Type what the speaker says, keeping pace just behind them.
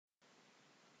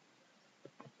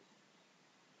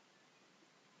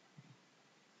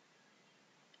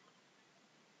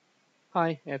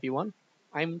Hi everyone,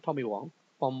 I'm Tommy Wong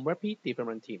from Wrappy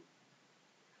Development Team.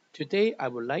 Today I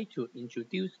would like to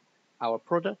introduce our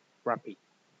product Wrappy.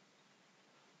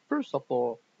 First of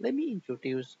all, let me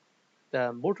introduce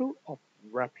the motto of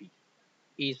Wrappy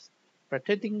is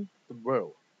protecting the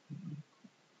world.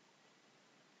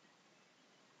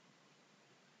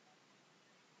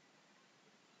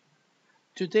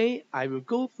 Today I will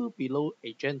go through below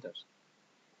agendas.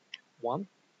 1.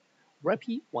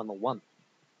 Wrappy 101.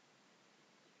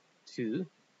 2.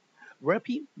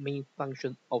 Wrappy main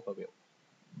function overview.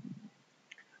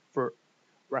 Third,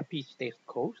 Wrappy status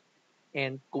code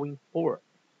and going forward.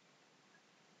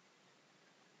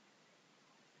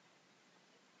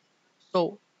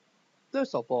 So,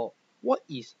 first of all, what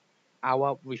is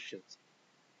our vision?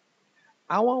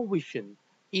 Our vision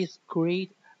is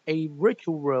create a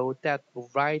virtual world that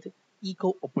provides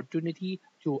equal opportunity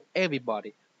to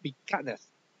everybody, regardless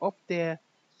of their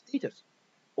status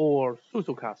or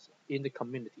social class in the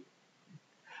community.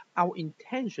 Our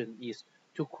intention is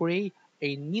to create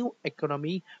a new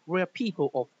economy where people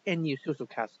of any social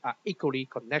class are equally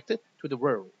connected to the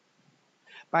world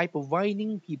by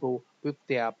providing people with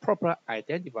their proper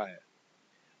identifier.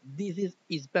 This is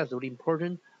especially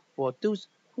important for those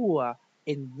who are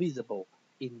invisible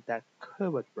in that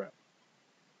curved world.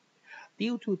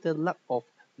 Due to the lack of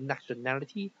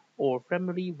nationality or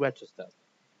family registers,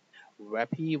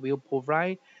 Wrappy will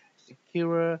provide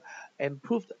secure and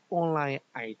proved online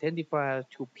identifiers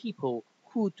to people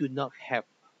who do not have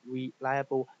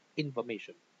reliable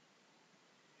information.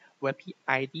 Wrappy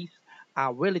IDs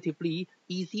are relatively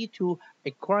easy to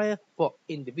acquire for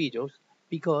individuals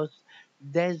because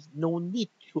there's no need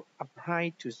to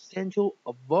apply to central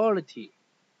authority.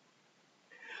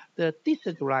 The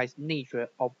decentralized nature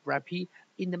of Wrappy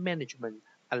in the management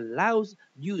allows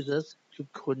users to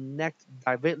connect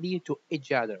directly to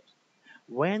each other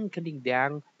when cutting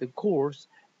down the cost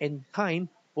and time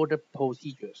for the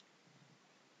procedures.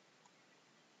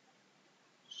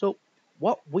 So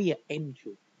what we aim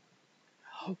to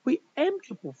We aim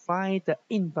to provide the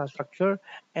infrastructure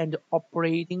and the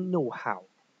operating know-how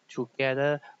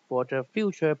together for the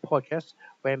future projects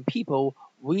when people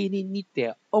really need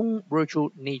their own virtual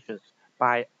nations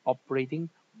by operating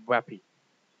Wrappy.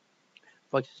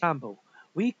 For example,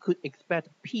 we could expect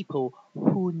people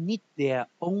who need their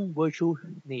own virtual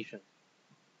nation.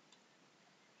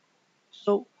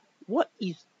 So, what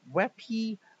is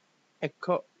Wrappy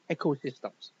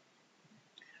ecosystems?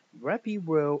 Wrappy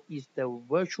World is the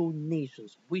virtual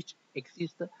nations which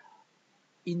exist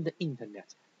in the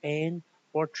internet and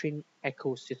blockchain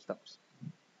ecosystems.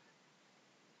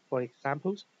 For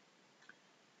example,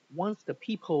 once the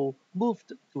people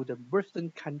moved to the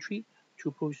Western country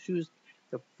to pursue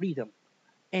the freedom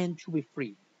and to be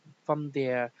free from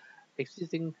their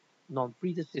existing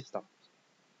non-free systems,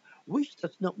 which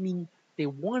does not mean they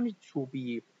wanted to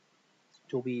be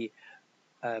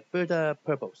further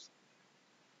purpose.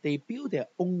 They build their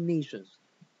own nations,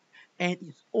 and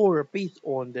it's all based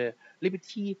on the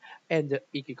liberty and the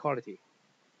equality.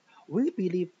 We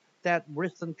believe that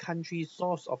Western countries'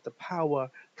 source of the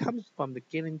power comes from the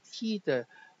guarantee the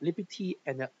liberty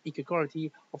and the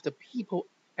equality of the people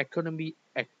economic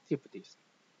activities.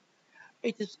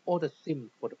 It is all the same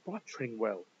for the blockchain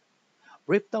world.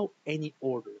 Without any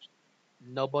orders,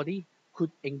 nobody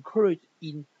could encourage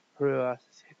in her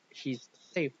his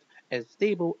safe and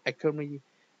stable economic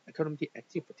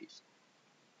activities.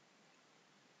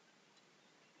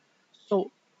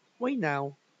 So right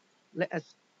now, let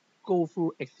us go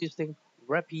through existing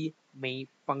rapid main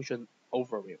function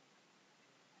overview.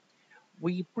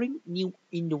 We bring new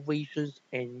innovations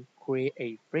and create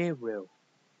a fair world.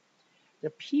 The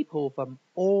people from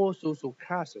all social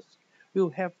classes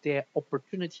will have their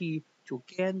opportunity to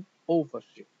gain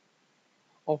ownership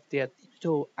of their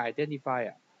digital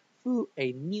identifier through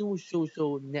a new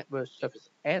social network service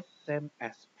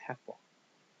SMS platform.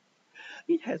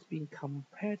 It has been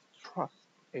compared to trust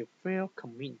a fair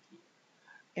community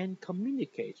and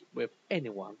communicate with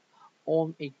anyone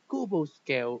on a global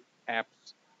scale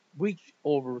apps reach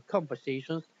over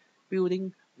conversations,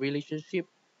 building relationship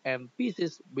and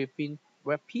business within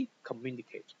Wrappy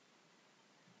communicate.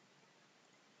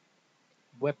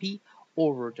 Wrappy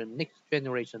over the next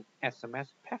generation SMS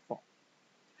platform.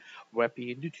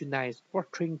 Wrappy utilizes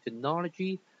blockchain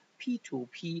technology,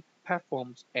 P2P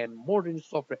platforms and modern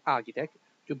software architect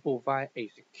to provide a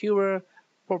secure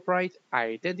proprietary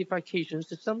identification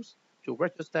systems to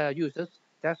register users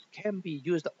that can be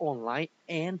used online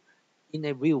and in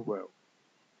a real world.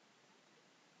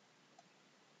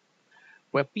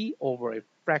 Wrappy over a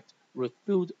fact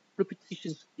refute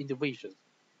repetitions innovations.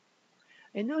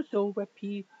 And also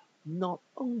Wrappy not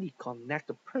only connect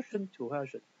the person to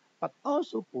person, but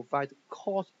also provide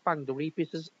cross-boundary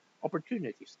business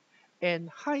opportunities and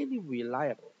highly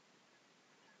reliable.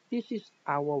 This is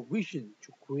our vision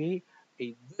to create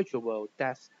a virtual world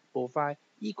that provides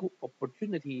equal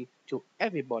opportunity to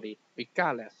everybody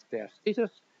regardless their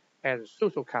status and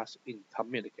social class in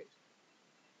communities.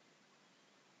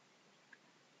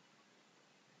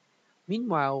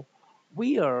 Meanwhile,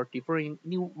 we are developing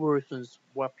new versions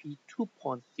of Wrappy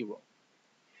 2.0,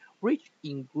 which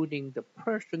including the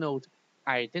personal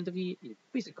identity in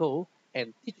physical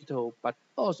and digital, but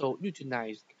also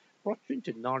utilize blockchain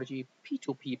technology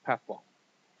P2P platform.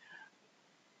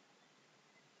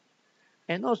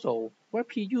 And also,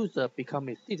 Wrappy user become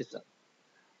a citizen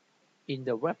in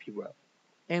the Wrappy world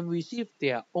and receive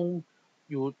their own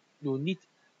unique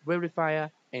verifier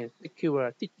and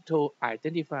secure digital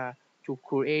identifier to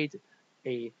create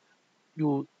a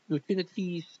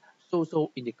utilities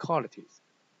social inequalities.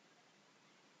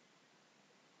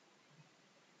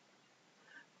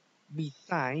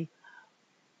 Besides,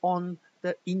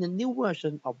 in the new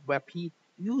version of Wrappy,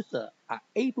 users are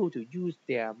able to use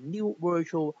their new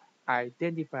virtual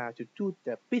identifier to do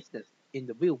their business in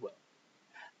the real world.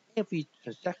 Every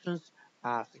transactions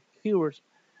are secured,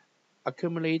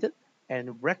 accumulated,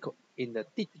 and recorded in the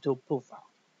digital profile.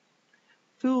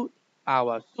 Through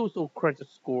our social credit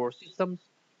score systems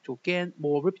to gain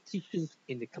more reputations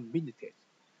in the communities.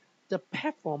 The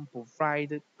platform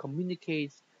provides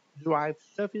communicates drive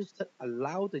service that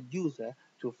allow the user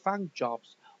to find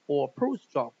jobs or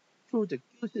post jobs through the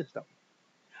queue system,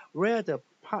 where the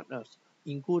partners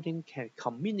including can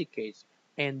communicate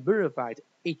and verify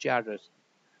each other's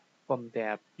from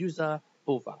their user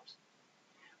profiles.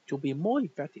 To be more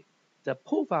effective, the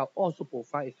profile also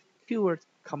provides secure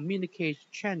communication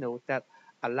channel that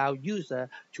allow user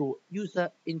to user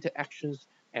interactions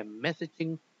and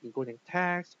messaging, including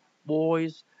text,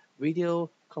 voice, video,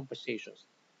 conversations.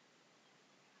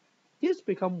 This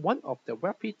becomes one of the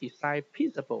rapid design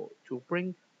principles to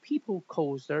bring people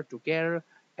closer together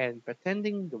and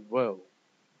pretending the world.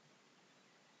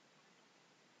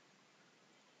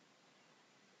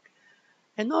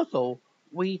 And also,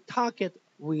 we target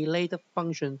related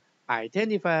function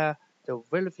identify the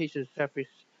verification service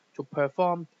to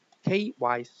perform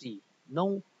KYC,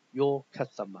 know your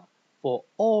customer, for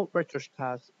all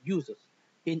registered users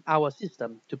in our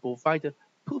system to provide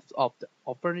proof of the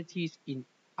authorities in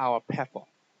our platform.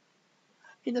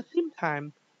 In the same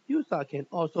time, user can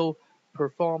also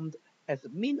perform as a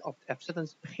means of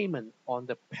acceptance payment on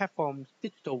the platform's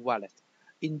digital wallet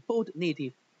in both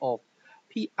native of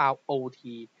PROT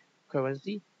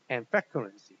currency and fiat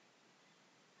currency.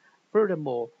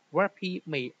 Furthermore, Wrappy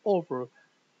may offer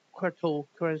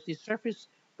cryptocurrency service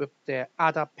with their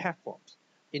other platforms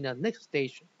in the next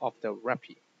stage of the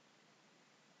Wrappy.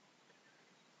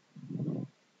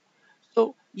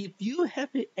 So if you have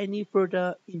any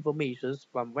further information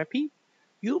from Wrappy,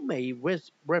 you may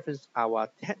reference our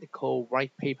technical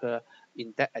white paper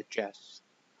in that address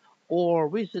or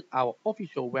visit our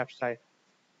official website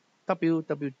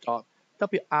www.wrappy.net.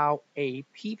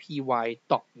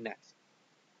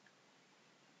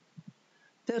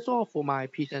 That's all for my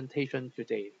presentation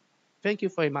today. Thank you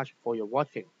very much for your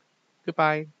watching.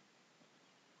 Goodbye.